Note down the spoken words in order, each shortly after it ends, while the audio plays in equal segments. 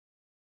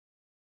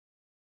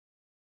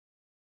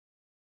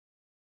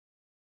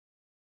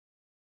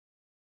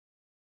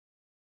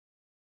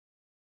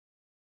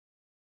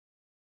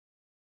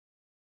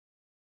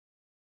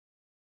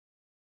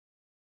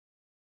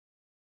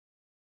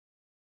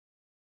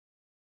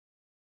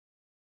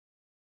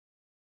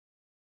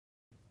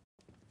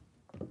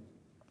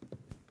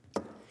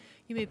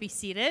You may be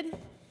seated.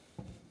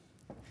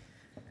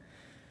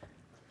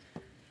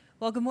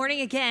 Well, good morning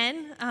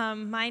again.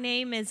 My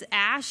name is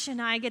Ash, and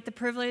I get the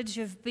privilege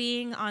of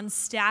being on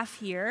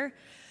staff here.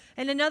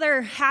 And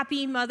another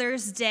happy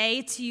Mother's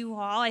Day to you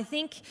all. I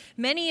think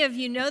many of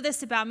you know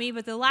this about me,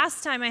 but the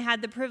last time I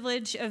had the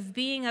privilege of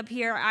being up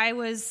here, I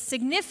was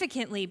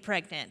significantly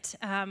pregnant.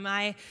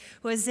 I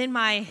was in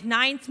my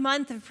 9th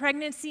month of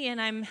pregnancy,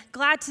 and I'm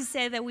glad to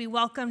say that we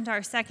welcomed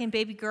our second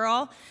baby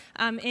girl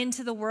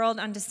into the world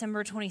on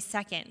December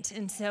 22nd.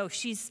 And so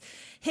she's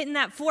hitting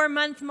that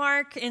 4-month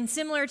mark, and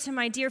similar to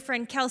my dear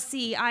friend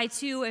Kelsey, I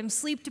too am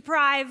sleep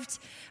deprived,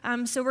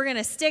 so we're going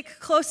to stick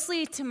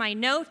closely to my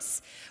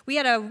notes. We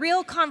had a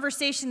real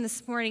conversation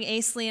this morning,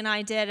 Aisley and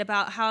I did,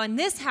 about how in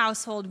this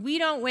household, we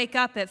don't wake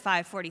up at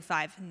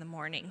 5:45 in the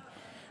morning.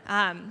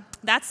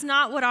 That's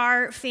not what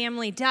our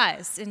family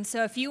does. And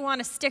so if you want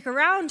to stick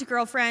around,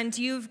 girlfriend,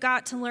 you've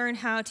got to learn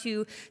how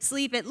to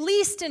sleep at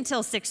least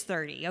until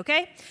 6:30,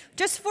 okay?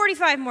 Just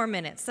 45 more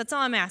minutes. That's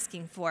all I'm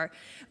asking for.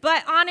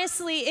 But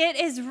honestly, it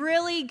is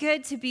really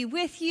good to be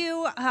with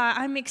you.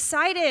 I'm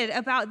excited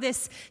about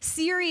this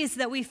series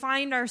that we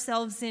find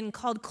ourselves in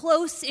called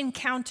Close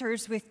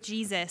Encounters with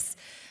Jesus.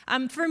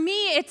 For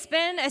me, it's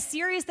been a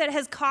series that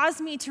has caused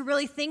me to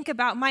really think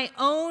about my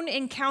own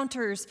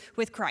encounters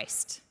with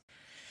Christ.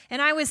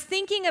 And I was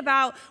thinking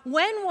about,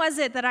 when was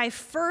it that I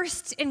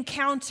first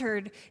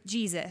encountered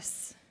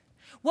Jesus?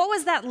 What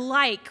was that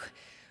like?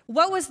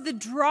 What was the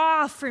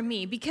draw for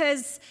me?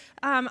 Because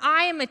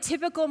I am a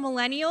typical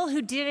millennial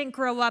who didn't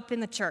grow up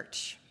in the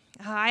church.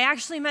 I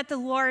actually met the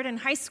Lord in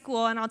high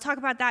school, and I'll talk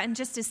about that in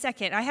just a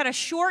second. I had a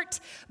short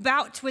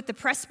bout with the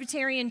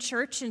Presbyterian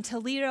Church in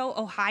Toledo,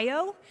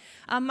 Ohio.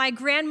 My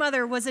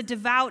grandmother was a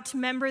devout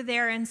member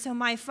there, and so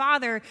my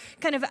father,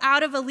 kind of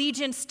out of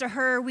allegiance to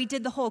her, we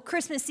did the whole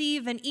Christmas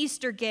Eve and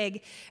Easter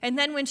gig. And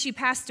then when she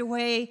passed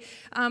away,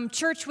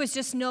 church was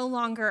just no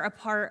longer a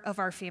part of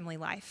our family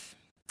life.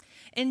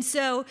 And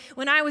so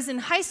when I was in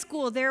high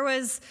school, there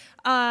was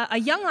a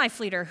young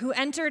life leader who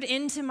entered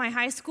into my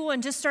high school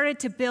and just started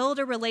to build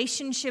a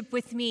relationship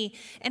with me.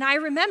 And I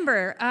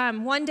remember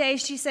one day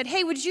she said,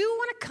 "Hey, would you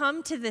want to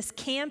come to this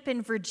camp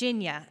in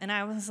Virginia?" And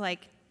I was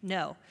like,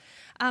 "No."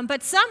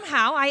 But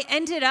somehow I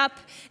ended up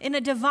in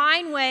a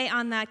divine way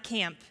on that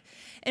camp.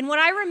 And what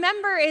I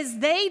remember is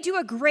they do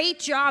a great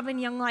job in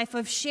Young Life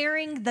of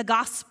sharing the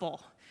gospel.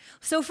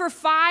 So for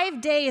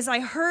 5 days, I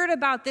heard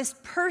about this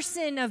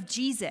person of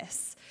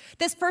Jesus.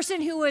 This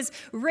person who was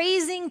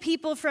raising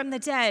people from the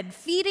dead,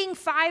 feeding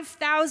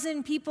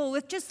 5,000 people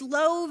with just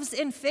loaves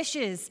and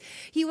fishes.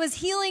 He was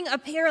healing a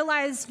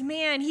paralyzed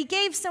man. He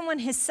gave someone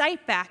his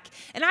sight back.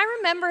 And I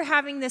remember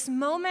having this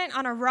moment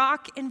on a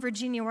rock in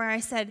Virginia where I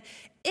said,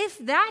 if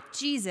that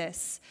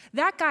Jesus,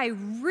 that guy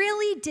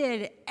really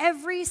did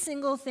every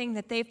single thing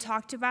that they've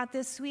talked about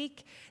this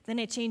week, then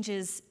it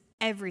changes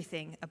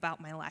everything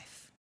about my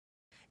life.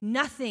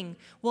 Nothing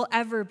will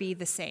ever be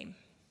the same.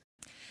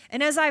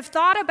 And as I've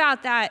thought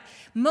about that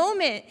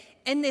moment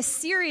in this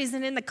series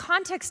and in the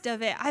context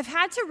of it, I've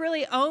had to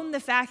really own the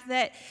fact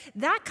that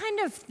that kind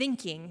of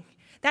thinking,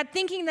 that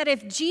thinking that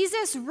if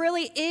Jesus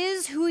really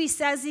is who he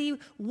says he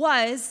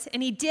was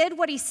and he did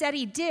what he said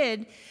he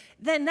did,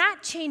 then that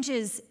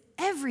changes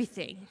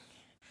everything.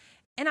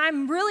 And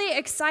I'm really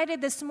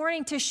excited this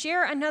morning to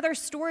share another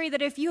story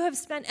that if you have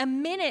spent a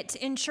minute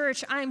in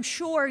church, I'm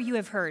sure you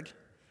have heard.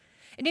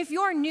 And if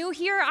you're new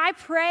here, I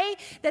pray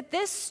that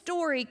this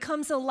story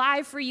comes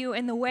alive for you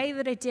in the way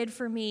that it did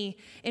for me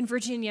in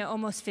Virginia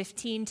almost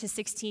 15 to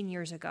 16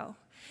 years ago.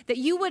 That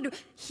you would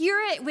hear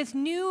it with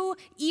new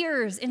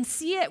ears and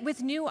see it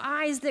with new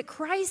eyes, that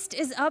Christ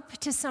is up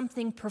to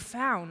something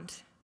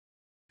profound.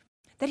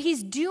 That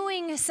he's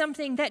doing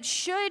something that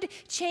should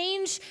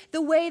change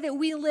the way that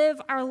we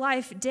live our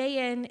life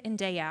day in and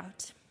day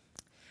out.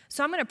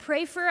 So I'm going to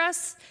pray for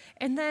us,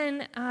 and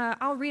then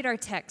I'll read our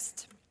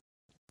text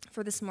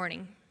for this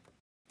morning.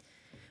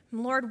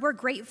 Lord, we're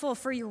grateful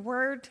for your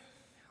word.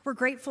 We're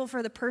grateful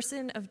for the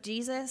person of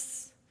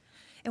Jesus.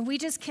 And we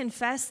just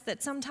confess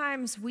that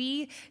sometimes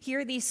we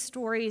hear these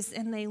stories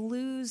and they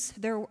lose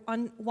their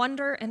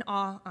wonder and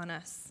awe on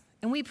us.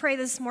 And we pray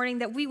this morning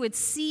that we would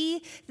see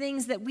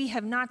things that we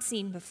have not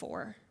seen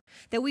before,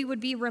 that we would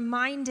be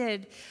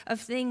reminded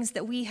of things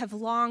that we have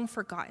long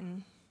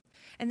forgotten,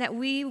 and that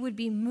we would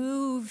be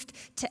moved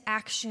to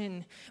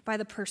action by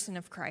the person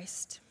of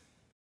Christ.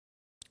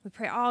 We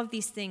pray all of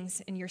these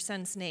things in your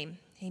Son's name.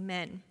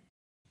 Amen.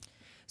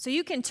 So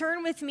you can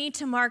turn with me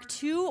to Mark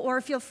 2, or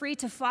feel free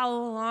to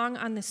follow along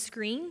on the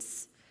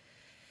screens.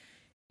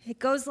 It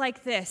goes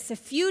like this. A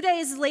few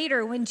days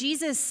later, when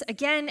Jesus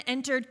again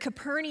entered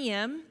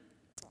Capernaum,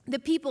 the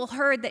people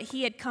heard that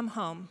he had come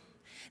home.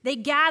 They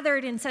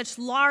gathered in such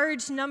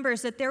large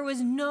numbers that there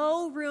was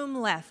no room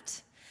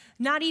left,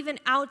 not even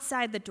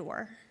outside the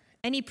door,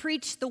 and he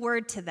preached the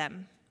word to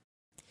them.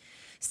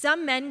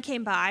 Some men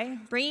came by,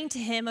 bringing to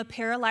him a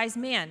paralyzed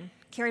man,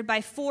 carried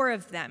by 4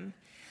 of them.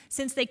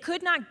 Since they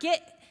could not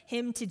get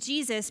him to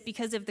Jesus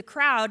because of the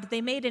crowd,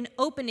 they made an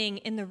opening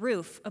in the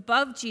roof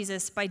above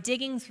Jesus by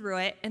digging through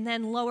it and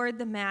then lowered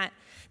the mat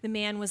the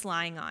man was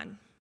lying on.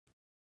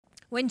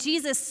 When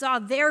Jesus saw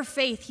their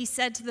faith, he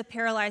said to the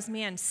paralyzed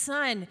man,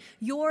 "Son,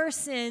 your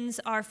sins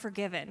are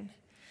forgiven."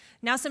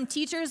 Now some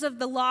teachers of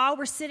the law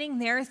were sitting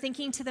there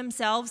thinking to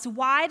themselves,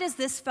 "Why does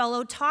this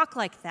fellow talk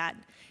like that?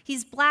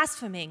 He's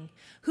blaspheming.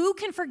 Who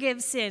can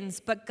forgive sins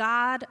but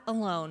God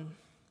alone?"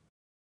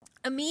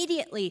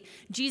 Immediately,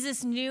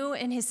 Jesus knew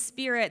in his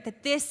spirit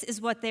that this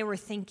is what they were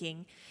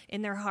thinking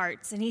in their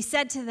hearts. And he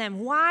said to them,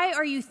 "Why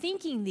are you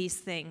thinking these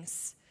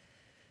things?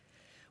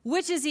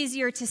 Which is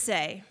easier to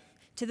say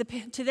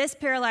to this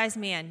paralyzed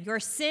man, 'Your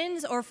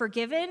sins are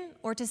forgiven,'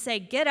 or to say,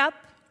 'Get up,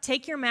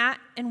 take your mat,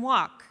 and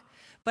walk'?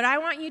 But I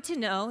want you to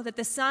know that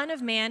the Son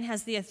of Man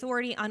has the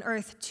authority on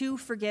earth to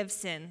forgive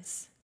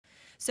sins."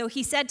 So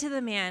he said to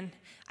the man,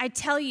 "I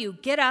tell you,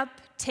 get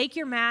up, take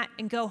your mat,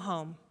 and go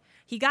home."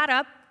 He got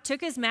up, took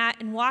his mat,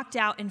 and walked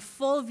out in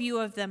full view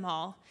of them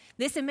all.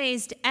 This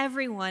amazed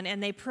everyone,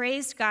 and they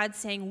praised God,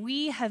 saying,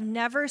 "We have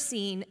never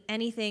seen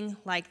anything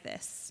like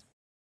this."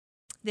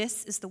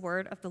 This is the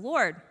word of the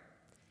Lord.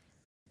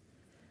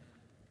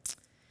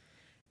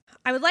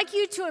 I would like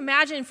you to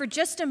imagine for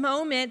just a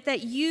moment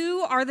that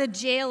you are the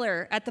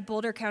jailer at the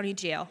Boulder County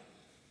Jail.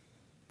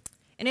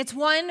 And it's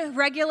one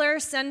regular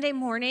Sunday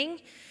morning,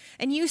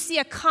 and you see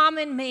a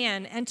common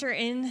man enter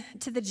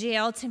into the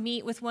jail to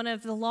meet with one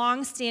of the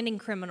long-standing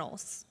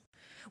criminals,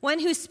 one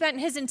who spent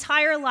his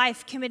entire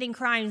life committing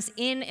crimes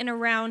in and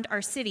around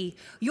our city.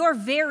 You're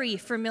very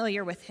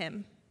familiar with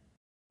him.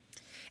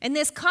 And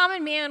this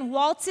common man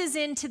waltzes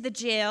into the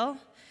jail,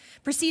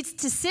 proceeds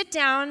to sit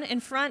down in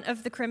front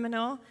of the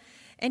criminal,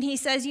 and he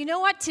says, "You know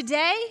what?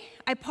 Today,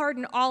 I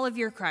pardon all of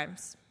your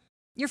crimes.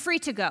 You're free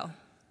to go.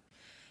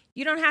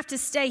 You don't have to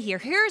stay here.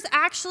 Here's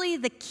actually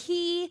the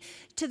key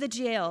to the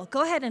jail.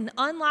 Go ahead and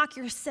unlock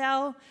your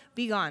cell.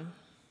 Be gone."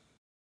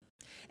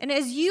 And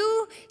as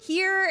you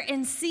hear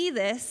and see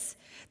this,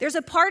 there's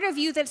a part of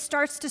you that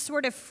starts to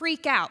sort of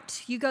freak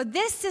out. You go,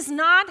 "This is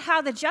not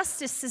how the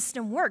justice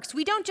system works.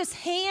 We don't just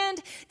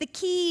hand the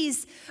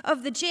keys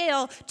of the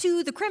jail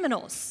to the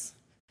criminals.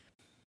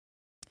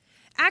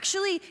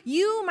 Actually,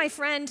 you, my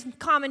friend,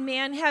 common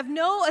man, have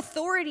no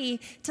authority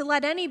to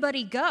let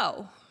anybody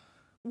go.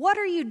 What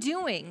are you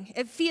doing?"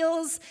 It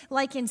feels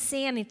like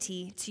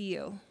insanity to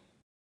you.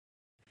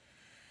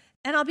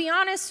 And I'll be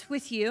honest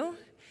with you,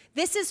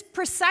 this is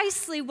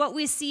precisely what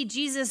we see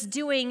Jesus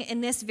doing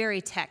in this very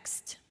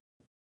text.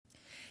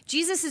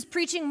 Jesus is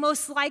preaching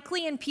most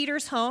likely in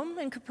Peter's home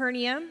in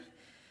Capernaum.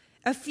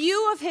 A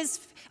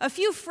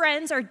few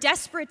friends are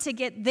desperate to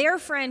get their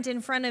friend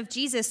in front of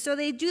Jesus, so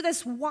they do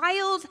this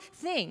wild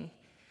thing.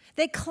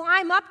 They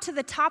climb up to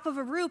the top of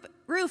a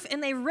roof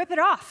and they rip it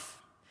off.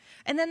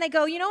 And then they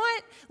go, "You know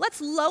what? Let's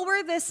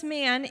lower this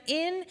man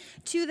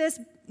into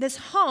this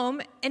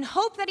home and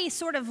hope that he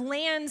sort of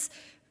lands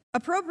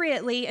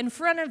appropriately in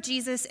front of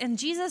Jesus, and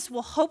Jesus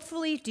will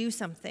hopefully do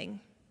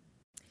something."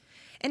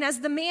 And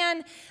as the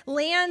man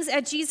lands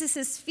at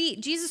Jesus'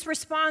 feet, Jesus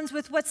responds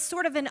with what's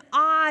sort of an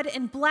odd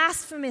and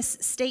blasphemous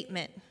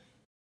statement.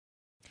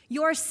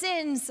 "Your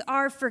sins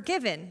are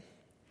forgiven."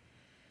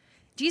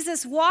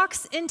 Jesus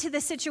walks into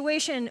the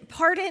situation,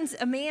 pardons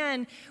a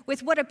man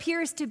with what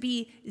appears to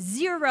be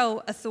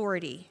zero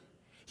authority.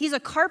 He's a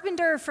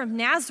carpenter from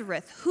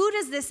Nazareth. Who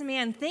does this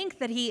man think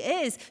that he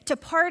is to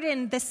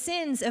pardon the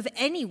sins of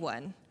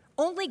anyone?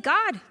 Only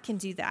God can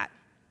do that.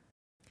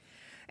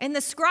 And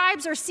the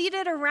scribes are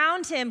seated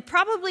around him,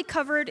 probably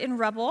covered in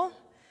rubble,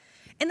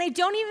 and they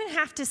don't even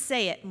have to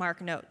say it,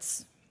 Mark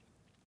notes.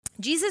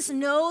 Jesus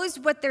knows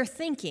what they're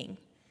thinking.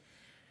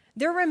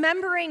 They're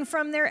remembering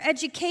from their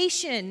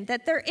education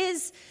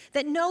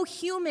that no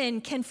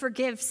human can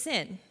forgive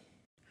sin.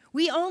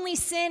 We only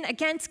sin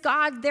against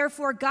God,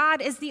 therefore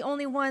God is the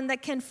only one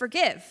that can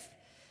forgive.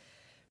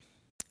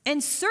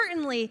 And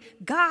certainly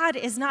God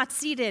is not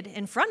seated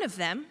in front of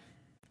them.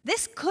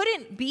 This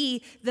couldn't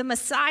be the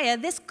Messiah.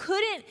 This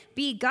couldn't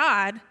be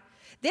God.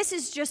 This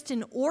is just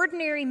an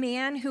ordinary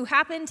man who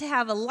happened to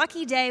have a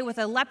lucky day with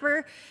a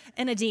leper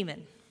and a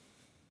demon.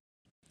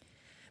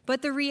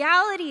 But the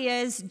reality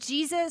is,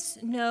 Jesus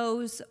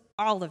knows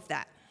all of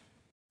that.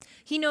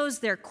 He knows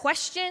their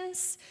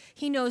questions.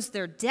 He knows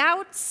their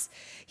doubts.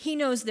 He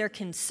knows their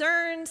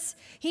concerns.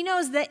 He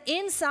knows that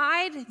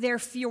inside they're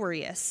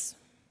furious.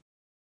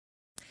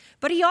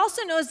 But he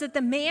also knows that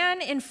the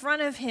man in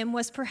front of him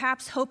was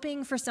perhaps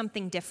hoping for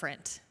something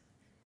different.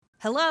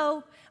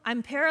 "Hello,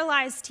 I'm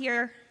paralyzed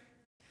here.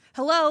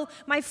 Hello,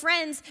 my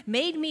friends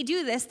made me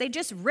do this. They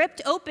just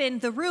ripped open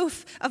the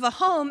roof of a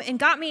home and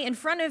got me in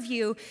front of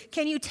you.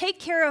 Can you take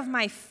care of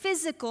my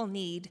physical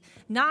need,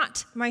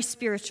 not my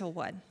spiritual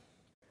one?"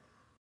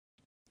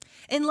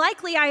 And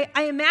likely, I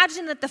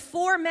imagine that the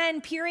four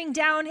men peering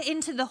down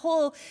into the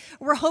hole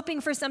were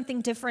hoping for something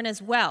different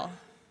as well.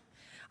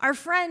 "Our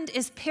friend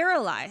is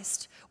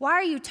paralyzed. Why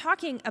are you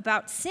talking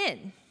about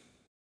sin?"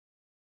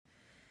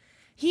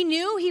 He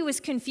knew he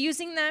was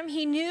confusing them.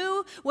 He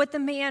knew what the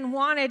man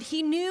wanted.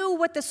 He knew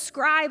what the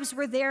scribes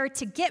were there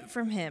to get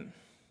from him.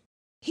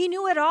 He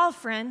knew it all,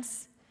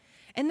 friends.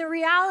 And the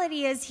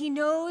reality is, he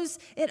knows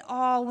it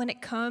all when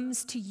it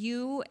comes to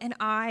you and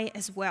I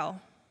as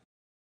well.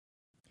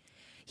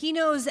 He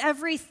knows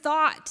every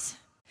thought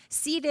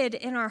seated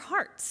in our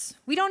hearts.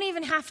 We don't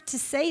even have to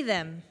say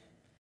them.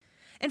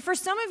 And for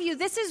some of you,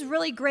 this is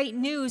really great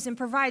news and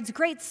provides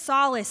great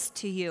solace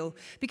to you.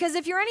 Because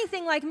if you're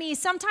anything like me,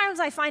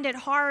 sometimes I find it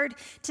hard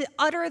to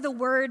utter the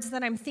words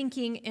that I'm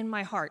thinking in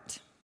my heart.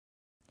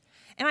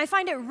 And I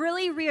find it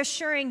really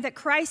reassuring that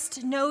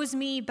Christ knows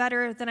me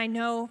better than I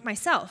know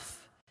myself.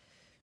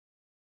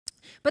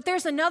 But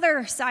there's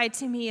another side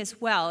to me as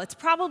well. It's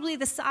probably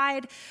the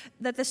side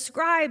that the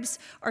scribes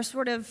are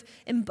sort of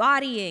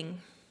embodying.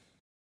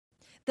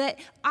 That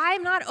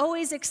I'm not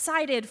always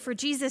excited for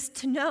Jesus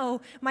to know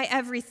my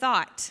every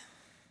thought.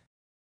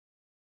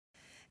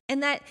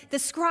 And that the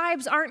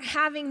scribes aren't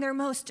having their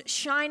most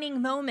shining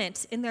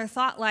moment in their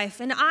thought life.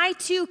 And I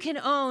too can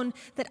own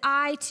that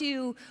I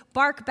too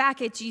bark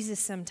back at Jesus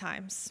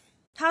sometimes.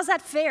 How's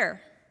that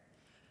fair?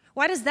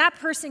 Why does that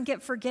person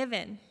get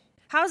forgiven?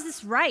 How is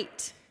this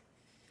right?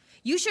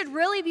 You should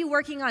really be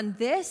working on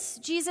this,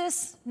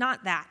 Jesus,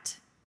 not that.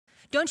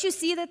 Don't you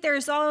see that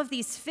there's all of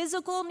these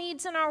physical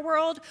needs in our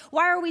world?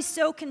 Why are we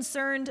so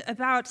concerned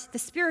about the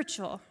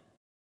spiritual?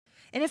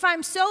 And if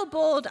I'm so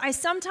bold, I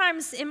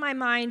sometimes in my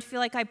mind feel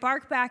like I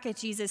bark back at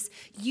Jesus,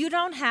 you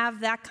don't have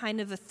that kind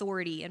of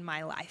authority in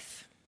my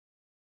life.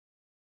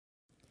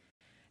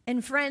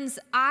 And friends,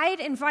 I'd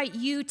invite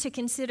you to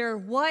consider,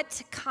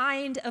 what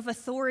kind of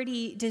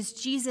authority does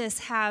Jesus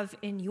have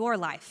in your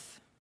life?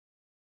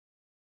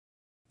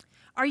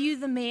 Are you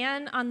the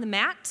man on the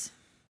mat,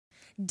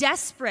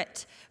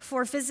 desperate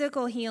for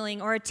physical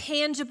healing or a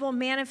tangible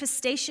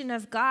manifestation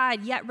of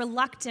God, yet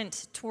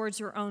reluctant towards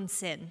your own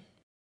sin?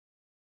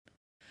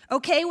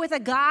 Okay with a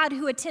God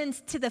who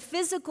attends to the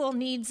physical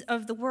needs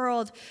of the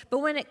world, but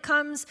when it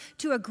comes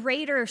to a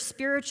greater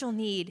spiritual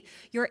need,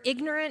 you're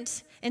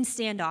ignorant and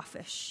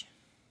standoffish?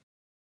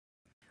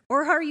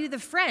 Or are you the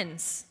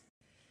friends,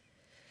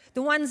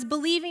 the ones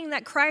believing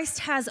that Christ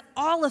has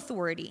all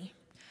authority,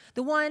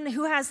 the one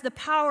who has the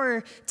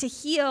power to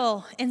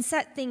heal and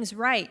set things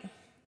right,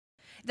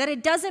 that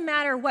it doesn't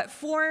matter what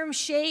form,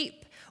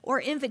 shape, or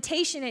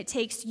invitation it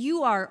takes,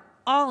 you are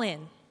all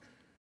in?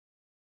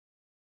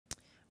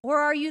 Or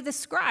are you the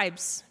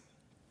scribes,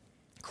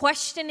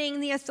 questioning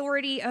the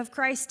authority of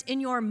Christ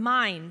in your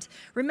mind?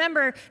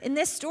 Remember, in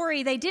this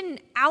story, they didn't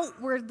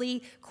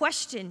outwardly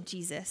question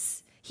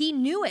Jesus. He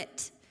knew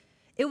it.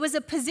 It was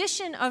a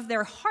position of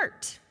their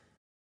heart.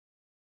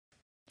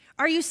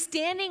 Are you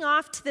standing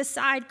off to the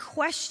side,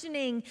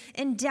 questioning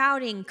and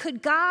doubting?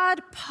 Could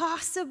God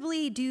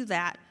possibly do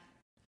that?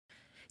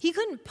 He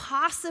couldn't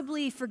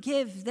possibly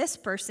forgive this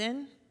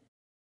person.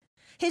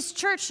 His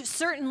church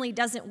certainly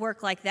doesn't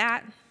work like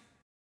that.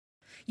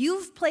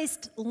 You've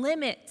placed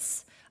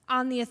limits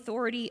on the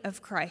authority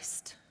of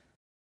Christ.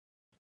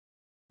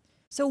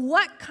 So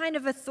what kind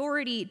of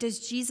authority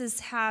does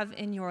Jesus have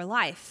in your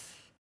life?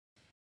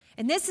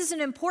 And this is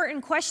an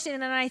important question,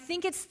 and I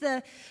think it's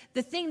the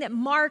thing that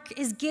Mark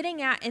is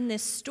getting at in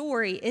this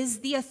story, is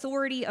the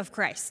authority of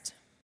Christ.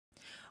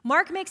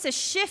 Mark makes a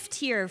shift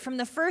here from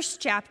the first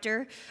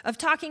chapter of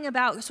talking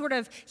about sort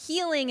of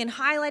healing and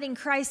highlighting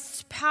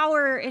Christ's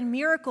power and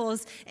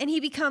miracles, and he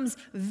becomes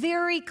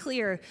very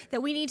clear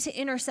that we need to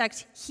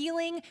intersect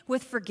healing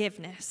with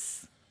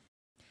forgiveness.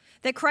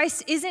 That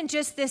Christ isn't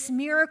just this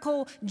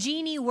miracle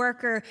genie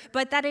worker,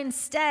 but that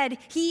instead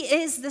he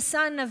is the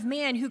Son of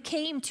Man who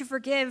came to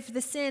forgive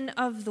the sin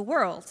of the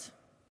world.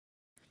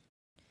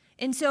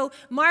 And so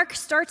Mark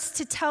starts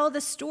to tell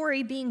the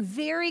story being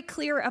very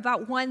clear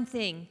about one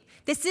thing.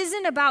 This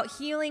isn't about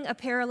healing a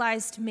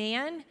paralyzed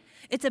man.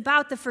 It's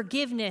about the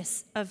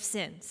forgiveness of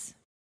sins.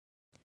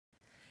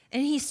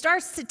 And he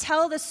starts to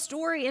tell the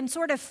story and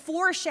sort of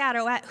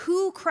foreshadow at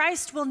who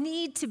Christ will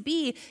need to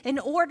be in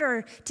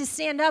order to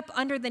stand up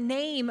under the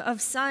name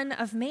of Son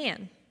of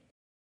Man.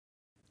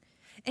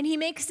 And he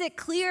makes it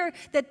clear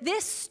that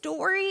this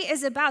story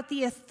is about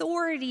the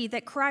authority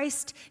that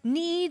Christ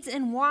needs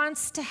and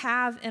wants to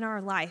have in our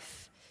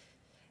life.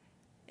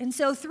 And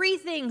so 3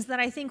 things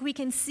that I think we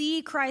can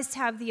see Christ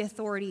have the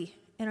authority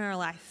in our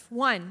life.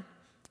 1,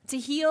 to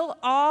heal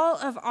all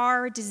of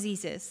our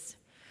diseases.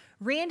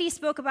 Randy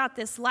spoke about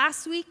this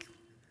last week,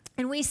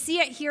 and we see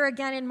it here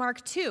again in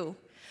Mark 2.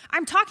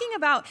 I'm talking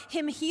about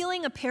him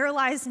healing a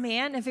paralyzed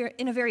man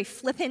in a very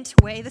flippant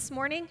way this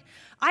morning.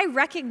 I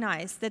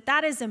recognize that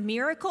that is a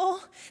miracle,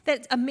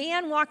 that a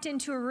man walked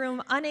into a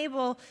room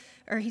unable,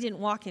 or he didn't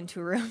walk into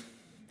a room.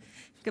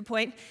 Good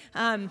point.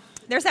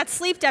 There's that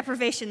sleep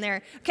deprivation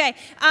there. Okay,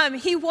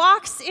 he doesn't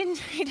walk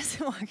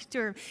into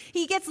a room.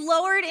 He gets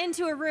lowered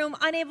into a room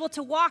unable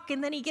to walk,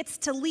 and then he gets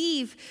to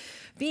leave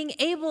being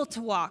able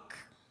to walk.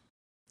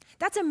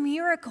 That's a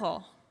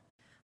miracle.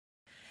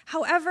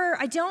 However,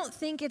 I don't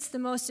think it's the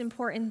most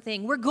important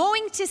thing. We're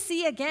going to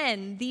see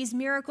again these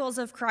miracles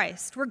of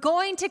Christ. We're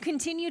going to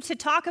continue to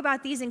talk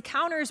about these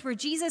encounters where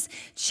Jesus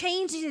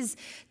changes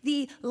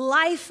the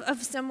life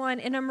of someone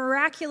in a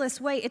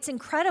miraculous way. It's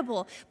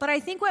incredible. But I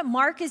think what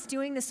Mark is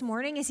doing this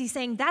morning is he's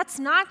saying that's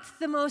not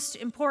the most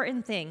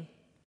important thing.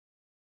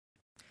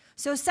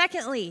 So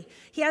secondly,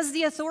 he has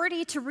the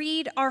authority to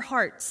read our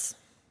hearts.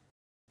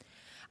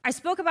 I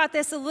spoke about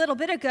this a little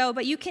bit ago,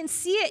 but you can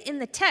see it in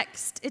the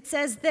text. It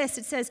says this,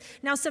 it says,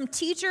 "Now some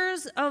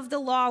teachers of the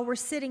law were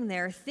sitting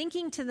there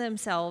thinking to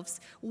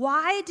themselves,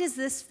 'Why does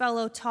this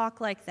fellow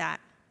talk like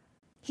that?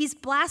 He's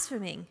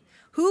blaspheming.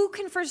 Who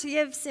can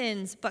forgive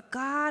sins but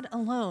God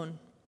alone?'"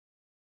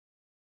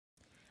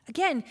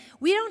 Again,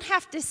 we don't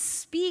have to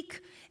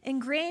speak in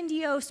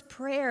grandiose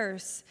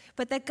prayers,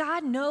 but that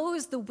God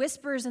knows the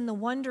whispers and the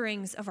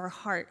wonderings of our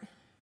heart.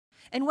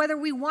 And whether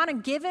we want to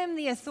give him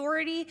the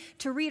authority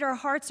to read our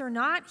hearts or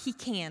not, he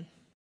can.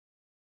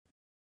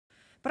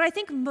 But I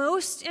think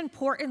most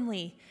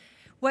importantly,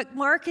 what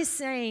Mark is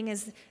saying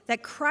is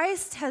that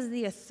Christ has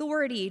the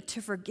authority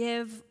to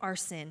forgive our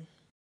sin.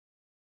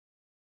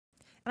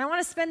 And I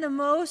want to spend the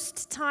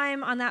most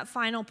time on that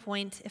final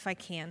point if I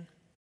can.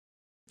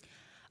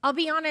 I'll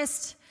be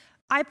honest,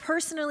 I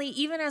personally,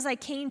 even as I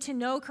came to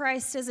know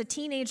Christ as a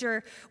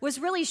teenager, was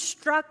really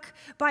struck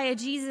by a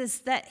Jesus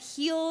that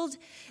healed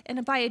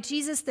and by a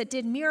Jesus that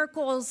did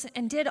miracles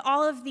and did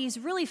all of these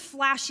really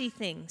flashy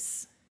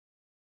things.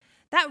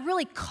 That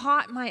really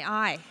caught my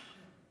eye.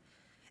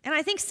 And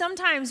I think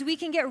sometimes we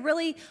can get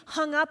really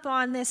hung up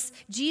on this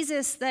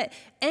Jesus that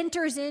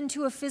enters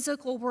into a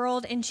physical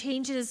world and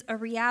changes a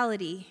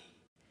reality.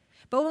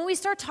 But when we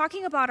start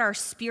talking about our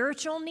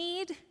spiritual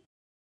need,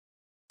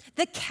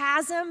 the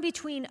chasm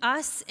between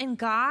us and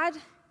God,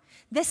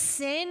 the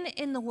sin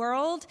in the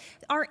world,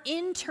 our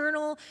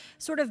internal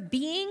sort of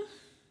being,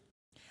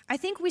 I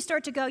think we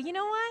start to go, you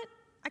know what?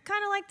 I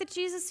kind of like the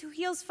Jesus who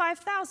heals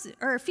 5,000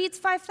 or feeds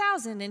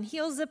 5,000 and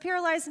heals a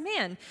paralyzed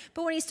man.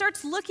 But when he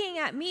starts looking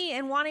at me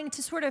and wanting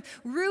to sort of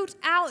root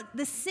out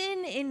the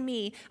sin in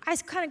me, I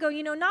kind of go,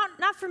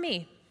 not for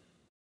me.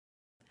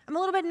 I'm a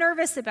little bit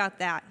nervous about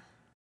that.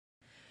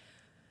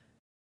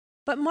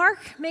 But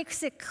Mark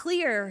makes it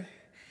clear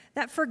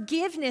that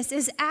forgiveness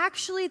is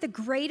actually the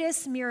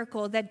greatest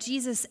miracle that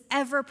Jesus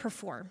ever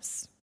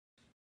performs.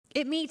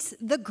 It meets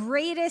the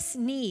greatest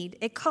need,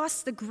 it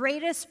costs the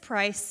greatest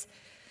price,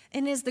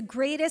 and is the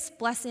greatest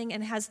blessing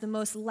and has the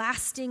most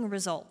lasting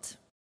result.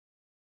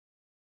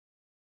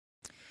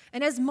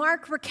 And as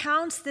Mark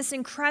recounts this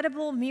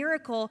incredible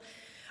miracle,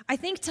 I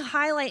think to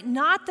highlight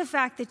not the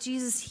fact that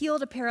Jesus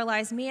healed a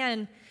paralyzed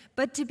man,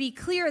 but to be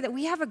clear that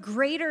we have a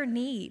greater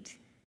need.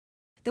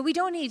 That we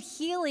don't need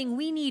healing,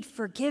 we need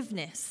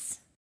forgiveness.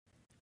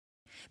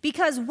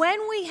 Because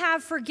when we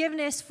have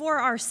forgiveness for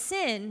our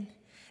sin,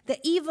 the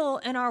evil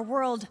in our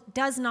world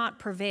does not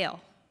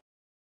prevail.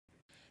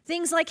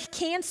 Things like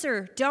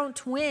cancer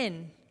don't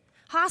win.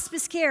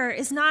 Hospice care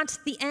is not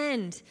the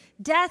end.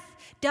 Death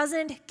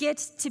doesn't get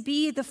to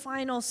be the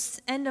final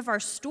end of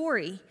our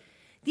story.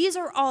 These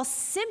are all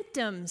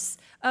symptoms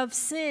of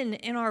sin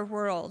in our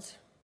world.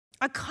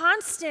 A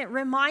constant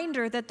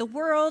reminder that the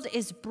world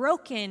is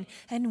broken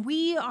and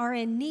we are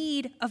in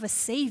need of a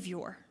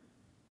Savior.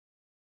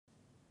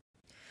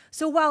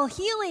 So while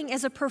healing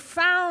is a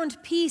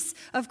profound piece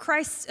of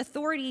Christ's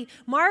authority,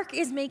 Mark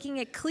is making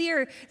it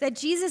clear that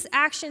Jesus'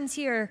 actions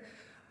here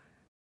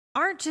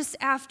aren't just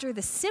after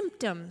the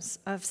symptoms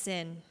of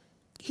sin.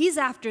 He's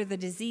after the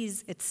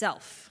disease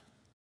itself.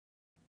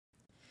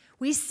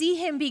 We see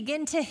him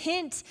begin to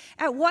hint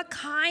at what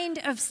kind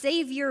of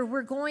Savior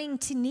we're going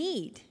to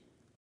need.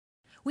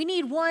 We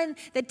need one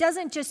that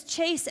doesn't just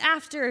chase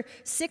after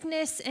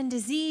sickness and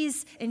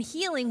disease and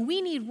healing.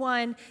 We need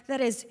one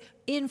that is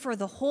in for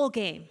the whole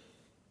game.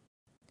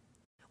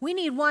 We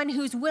need one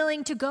who's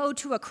willing to go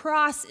to a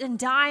cross and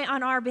die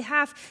on our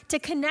behalf to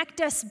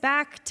connect us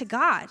back to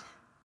God.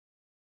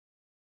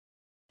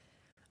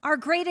 Our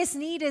greatest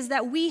need is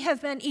that we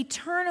have been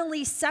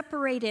eternally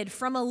separated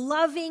from a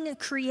loving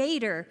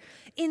Creator.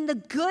 And the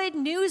good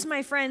news,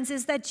 my friends,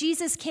 is that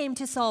Jesus came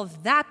to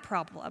solve that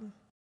problem.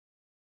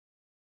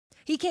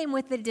 He came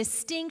with a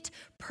distinct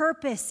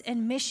purpose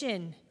and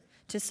mission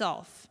to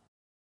solve.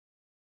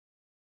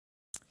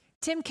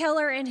 Tim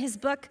Keller, in his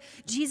book,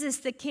 Jesus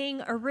the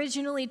King,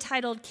 originally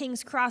titled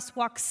King's Cross,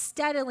 walks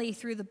steadily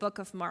through the book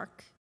of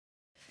Mark.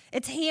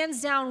 It's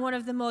hands down one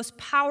of the most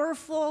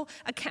powerful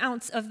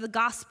accounts of the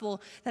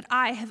gospel that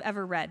I have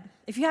ever read.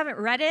 If you haven't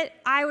read it,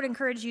 I would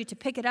encourage you to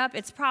pick it up.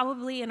 It's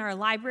probably in our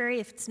library.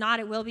 If it's not,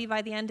 it will be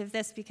by the end of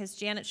this because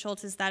Janet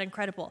Schultz is that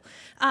incredible.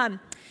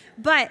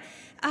 But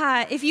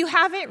if you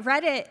haven't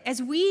read it,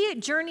 as we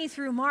journey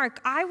through Mark,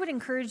 I would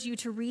encourage you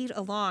to read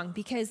along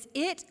because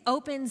it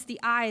opens the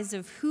eyes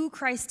of who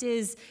Christ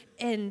is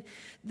in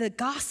the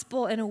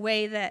gospel in a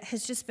way that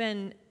has just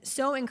been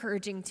so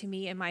encouraging to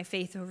me in my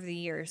faith over the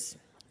years.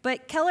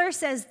 But Keller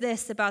says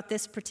this about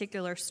this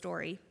particular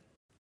story.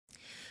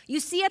 You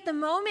see, at the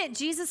moment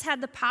Jesus had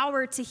the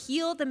power to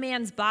heal the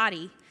man's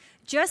body,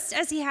 Just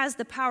as he has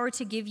the power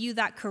to give you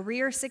that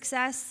career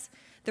success,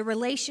 the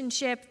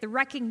relationship, the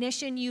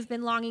recognition you've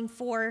been longing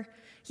for,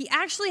 he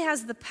actually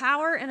has the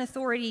power and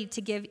authority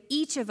to give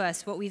each of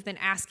us what we've been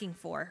asking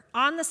for,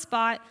 on the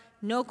spot,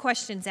 no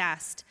questions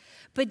asked.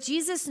 But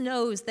Jesus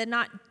knows that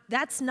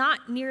that's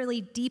not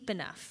nearly deep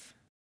enough.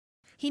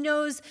 He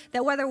knows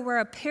that whether we're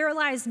a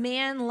paralyzed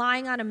man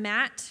lying on a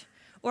mat,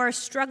 or a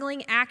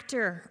struggling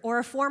actor, or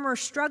a former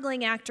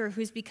struggling actor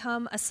who's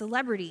become a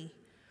celebrity,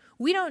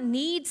 we don't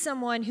need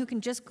someone who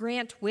can just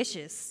grant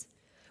wishes.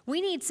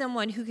 We need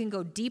someone who can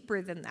go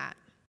deeper than that.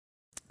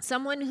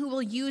 Someone who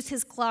will use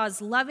his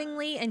claws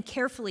lovingly and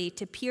carefully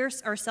to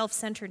pierce our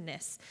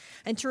self-centeredness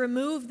and to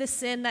remove the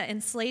sin that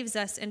enslaves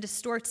us and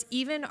distorts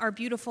even our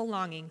beautiful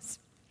longings.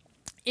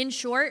 In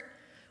short,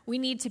 we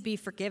need to be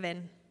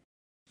forgiven.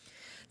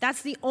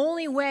 That's the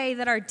only way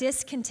that our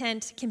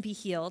discontent can be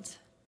healed.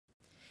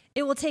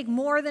 It will take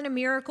more than a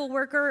miracle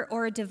worker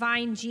or a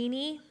divine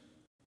genie.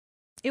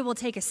 It will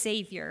take a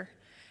Savior.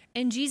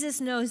 And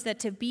Jesus knows that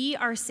to be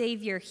our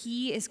Savior,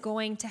 he is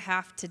going to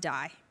have to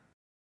die.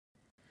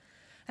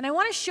 And I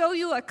want to show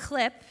you a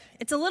clip.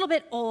 It's a little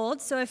bit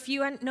old, so if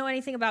you know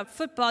anything about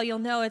football, you'll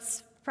know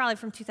it's probably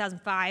from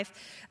 2005.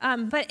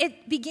 But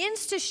it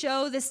begins to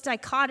show this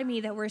dichotomy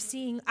that we're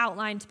seeing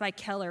outlined by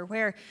Keller,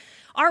 where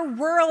our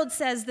world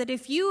says that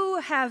if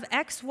you have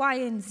X, Y,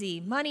 and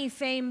Z, money,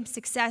 fame,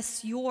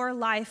 success, your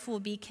life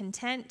will be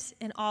content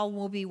and all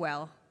will be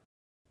well.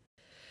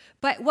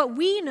 But what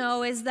we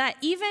know is that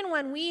even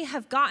when we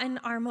have gotten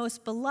our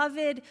most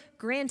beloved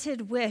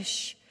granted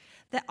wish,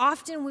 that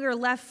often we are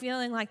left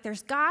feeling like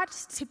there's got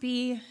to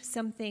be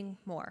something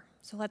more.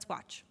 So let's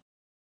watch.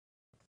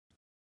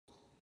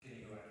 Can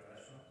you go out to the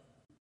restaurant?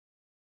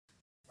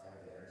 If I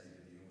have the energy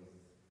to deal with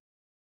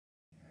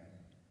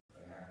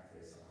an happy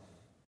face on,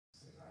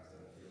 sometimes I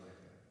don't feel like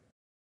that.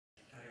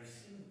 Now you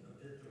seem a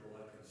bit the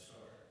reluctant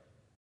start.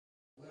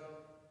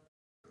 Well,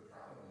 the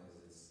problem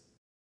is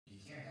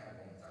you can't have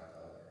one without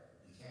the other.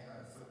 You can't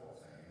have a football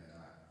fan and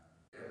not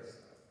the other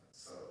stuff.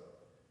 So,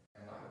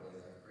 in a lot of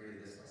ways, I've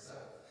created this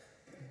myself.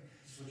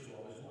 It's what you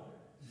always wanted.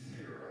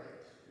 You're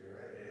right.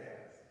 It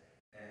has.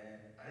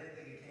 And I didn't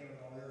think it came with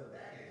all the other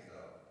baggage,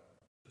 though.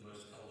 The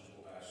most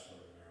eligible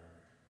bachelor in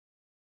America.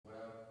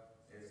 Well,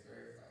 it's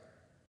very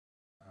flattering.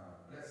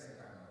 But at the same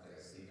time, I don't think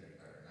I sleep any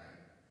better at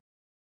night.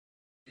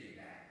 Being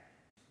that.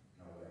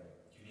 No way.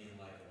 Do you mean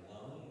like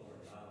alone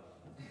or not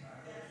alone? Yeah,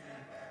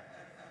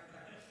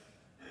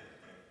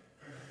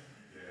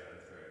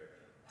 that's right.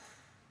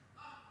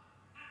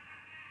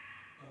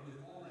 But with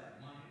all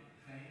that money,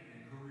 fame,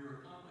 and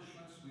career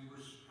accomplishments, we were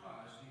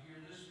surprised to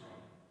hear this from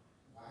him.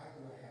 Why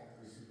do I have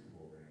 3 Super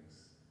Bowl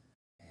rings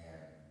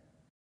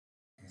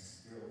and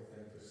still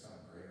think there's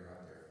something greater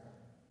out there for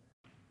me?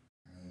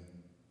 I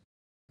mean,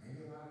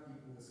 maybe a lot of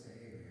people would say,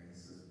 hey man,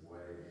 this is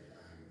what it is.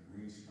 I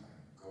reached my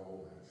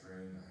goal, my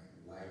dream, my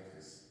life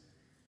is.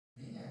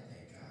 Me, I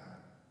think,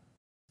 God,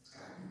 it's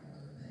got to be more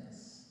than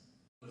this.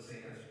 What's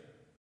the answer?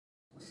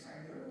 Wish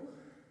I knew.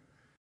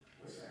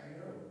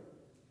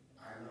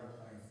 I love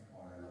playing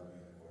football and I love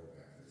being a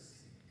quarterback for this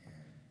team.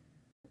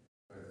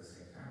 But at the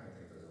same time, I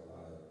think there's a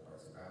lot of other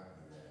parts about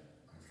me that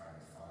I'm trying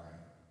to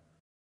find.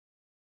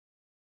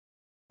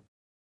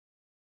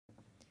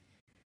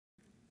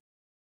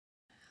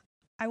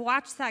 I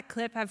watched that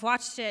clip. I've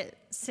watched it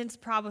since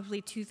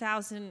probably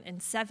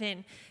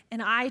 2007,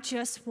 and I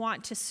just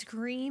want to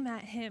scream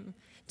at him,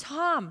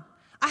 Tom,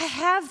 I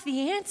have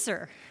the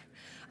answer.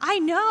 I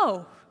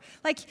know.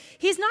 Like,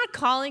 he's not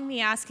calling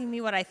me, asking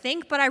me what I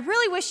think, but I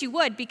really wish he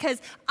would,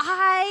 because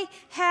I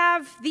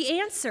have the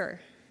answer.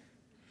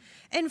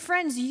 And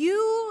friends,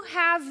 you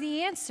have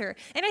the answer.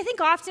 And I think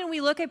often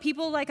we look at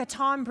people like a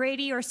Tom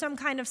Brady or some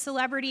kind of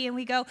celebrity and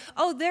we go,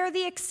 oh, they're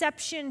the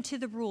exception to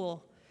the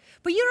rule.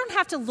 But you don't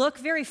have to look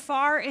very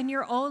far in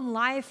your own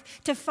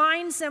life to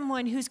find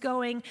someone who's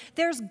going,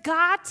 there's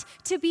got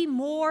to be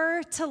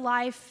more to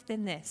life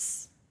than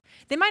this.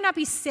 They might not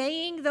be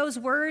saying those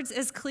words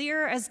as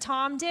clear as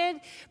Tom did,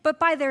 but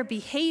by their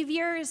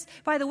behaviors,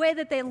 by the way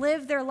that they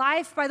live their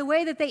life, by the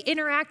way that they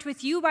interact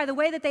with you, by the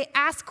way that they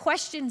ask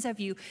questions of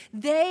you,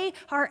 they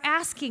are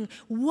asking,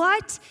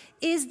 what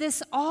is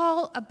this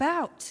all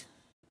about?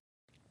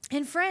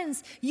 And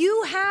friends,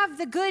 you have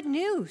the good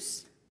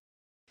news.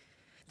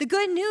 The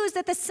good news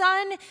that the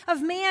Son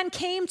of Man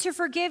came to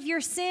forgive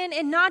your sin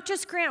and not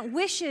just grant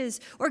wishes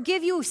or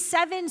give you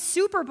 7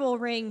 Super Bowl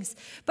rings,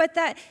 but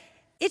that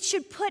it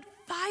should put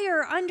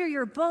fire under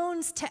your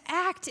bones to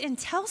act and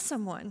tell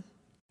someone.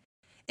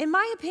 In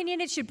my opinion,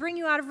 it should bring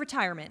you out of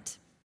retirement.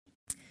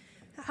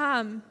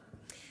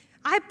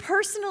 I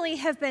personally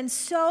have been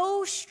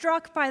so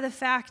struck by the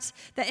fact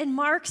that in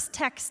Mark's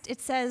text,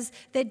 it says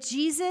that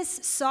Jesus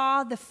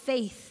saw the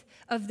faith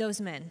of those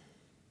men.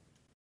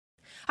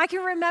 I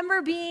can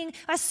remember being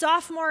a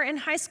sophomore in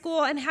high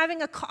school and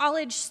having a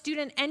college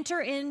student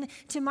enter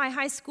into my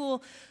high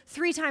school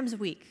 3 times a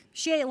week.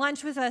 She ate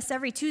lunch with us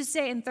every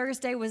Tuesday and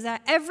Thursday, was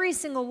at every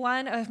single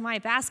one of my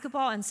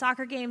basketball and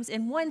soccer games.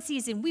 In one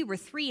season, we were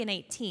 3 and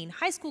 18.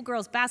 High school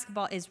girls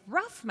basketball is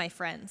rough, my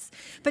friends.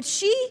 But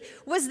she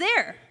was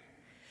there.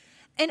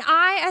 And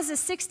I, as a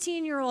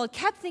 16-year-old,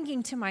 kept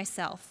thinking to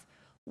myself,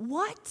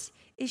 what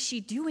is she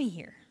doing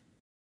here?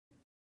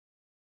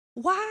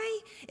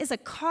 Why is a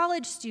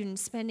college student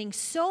spending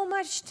so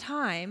much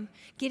time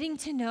getting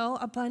to know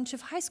a bunch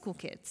of high school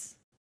kids?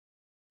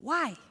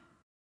 Why?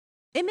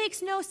 It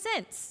makes no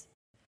sense.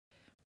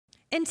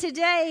 And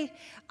today,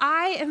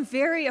 I am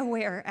very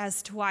aware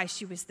as to why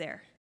she was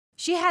there.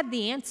 She had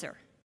the answer.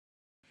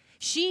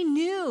 She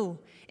knew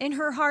in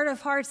her heart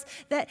of hearts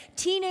that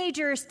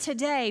teenagers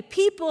today,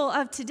 people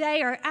of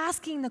today, are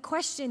asking the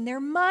question, there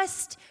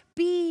must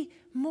be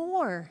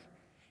more.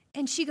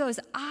 And she goes,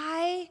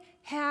 I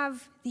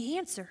have the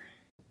answer.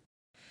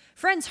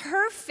 Friends,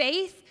 her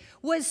faith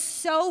was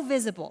so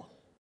visible.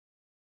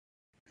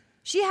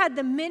 She had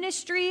the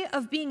ministry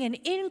of being an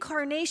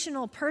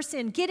incarnational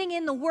person, getting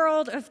in the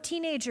world of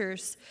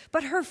teenagers.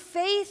 But her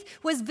faith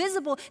was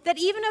visible that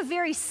even a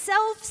very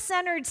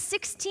self-centered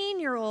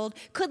 16-year-old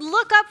could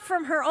look up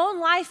from her own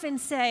life and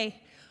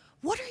say,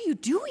 what are you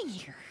doing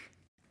here?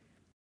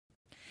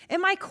 And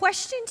my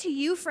question to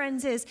you,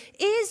 friends,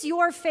 is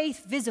your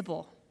faith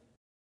visible?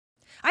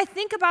 I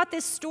think about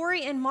this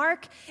story in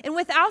Mark, and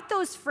without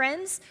those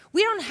friends,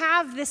 we don't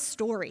have this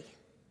story.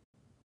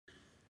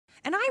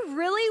 And I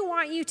really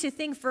want you to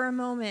think for a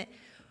moment,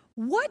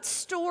 what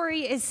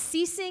story is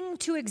ceasing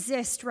to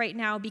exist right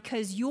now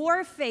because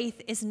your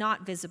faith is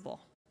not visible?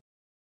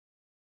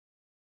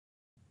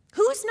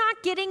 Who's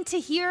not getting to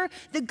hear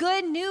the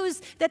good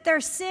news that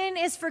their sin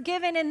is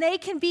forgiven and they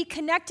can be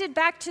connected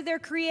back to their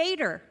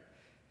Creator?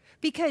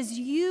 Because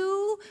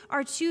you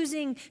are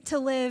choosing to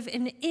live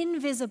an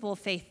invisible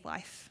faith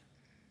life.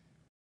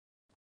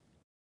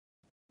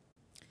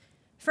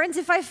 Friends,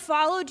 if I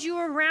followed you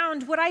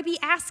around, would I be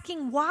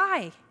asking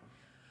why?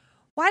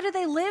 Why do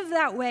they live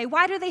that way?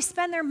 Why do they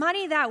spend their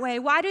money that way?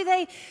 Why do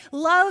they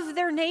love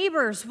their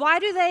neighbors? Why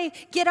do they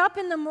get up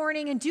in the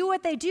morning and do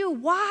what they do?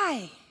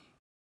 Why?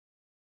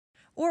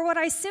 Or would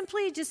I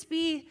simply just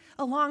be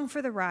along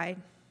for the ride?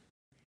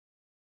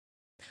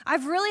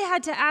 I've really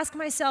had to ask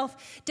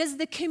myself, does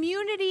the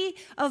community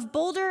of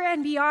Boulder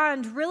and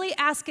beyond really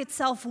ask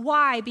itself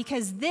why?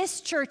 Because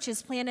this church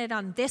is planted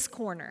on this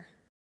corner.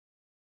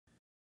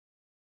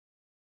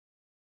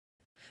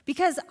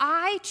 Because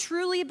I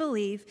truly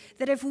believe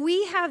that if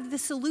we have the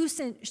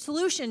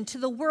solution to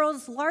the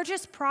world's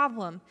largest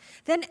problem,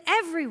 then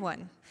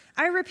everyone,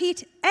 I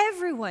repeat,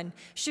 everyone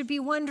should be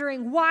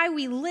wondering why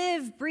we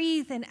live,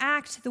 breathe, and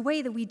act the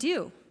way that we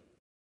do.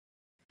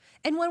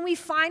 And when we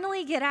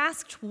finally get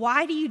asked,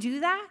 why do you do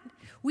that?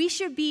 We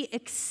should be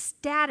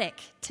ecstatic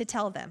to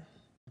tell them.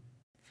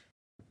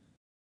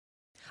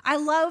 I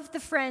love the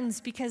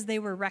friends because they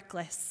were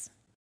reckless.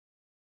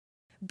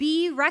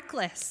 Be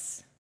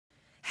reckless.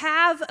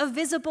 Have a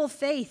visible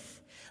faith.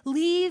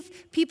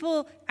 Leave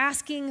people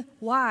asking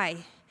why.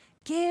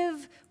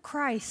 Give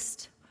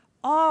Christ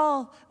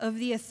all of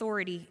the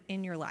authority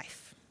in your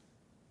life.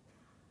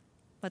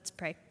 Let's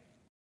pray.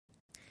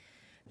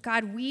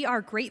 God, we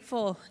are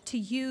grateful to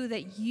you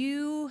that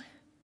you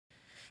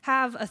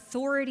have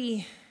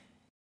authority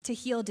to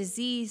heal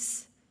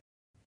disease,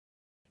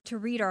 to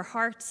read our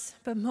hearts,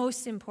 but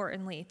most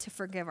importantly, to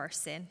forgive our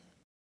sin.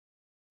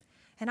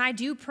 And I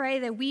do pray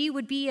that we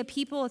would be a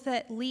people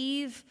that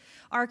leave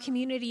our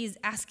communities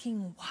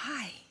asking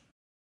why,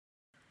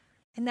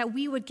 and that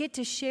we would get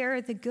to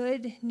share the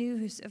good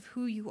news of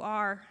who you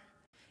are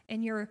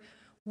and your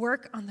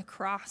work on the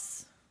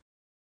cross.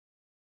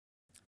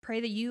 Pray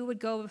that you would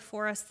go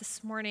before us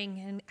this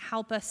morning and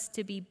help us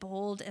to be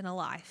bold and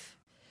alive.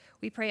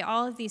 We pray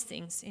all of these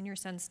things in your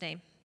Son's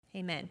name.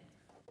 Amen.